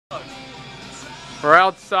We're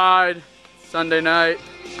outside, Sunday night.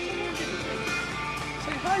 Say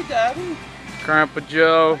hi, Daddy. Grandpa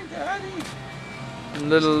Joe, Hi, Daddy. and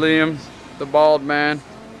little Liam, the bald man,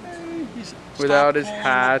 Hey, without his stop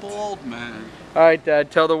calling hat. the bald man. Alright,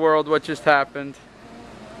 Dad, tell the world what just happened.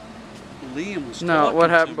 Liam was No, talking what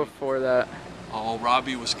to happened me. before that? Oh,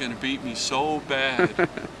 Robbie was going to beat me so bad.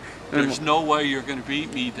 There's no way you're going to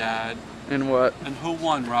beat me, Dad. In what? And who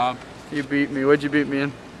won, Rob? You beat me. What'd you beat me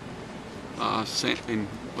in?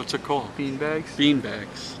 What's it called? Beanbags?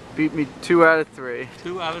 Beanbags. Beat me 2 out of 3.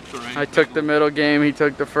 2 out of 3. I took the middle game, he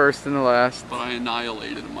took the first and the last. But I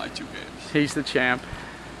annihilated in my 2 games. He's the champ.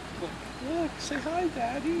 Look, say hi,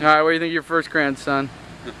 Daddy. Alright, what do you think of your first grandson?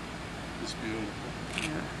 He's beautiful. Yeah.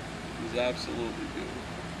 He's absolutely beautiful.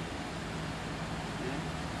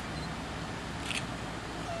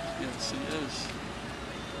 Yeah? Yes, he is.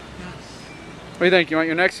 Yes. What do you think? You want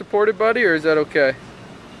your neck supported, buddy, or is that okay?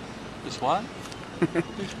 This what?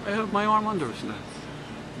 I have my arm under his neck.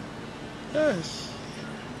 Yes.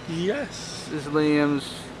 Yes. This is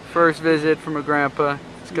Liam's first visit from a grandpa.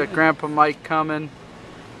 He's got Grandpa Mike coming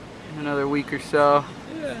in another week or so.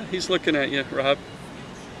 Yeah, he's looking at you, Rob.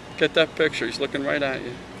 Get that picture. He's looking right at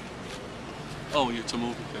you. Oh, it's a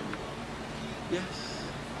movie camera. Yes.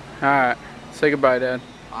 Alright, say goodbye, Dad.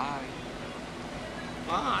 Bye.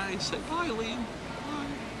 Bye. Say bye, Liam.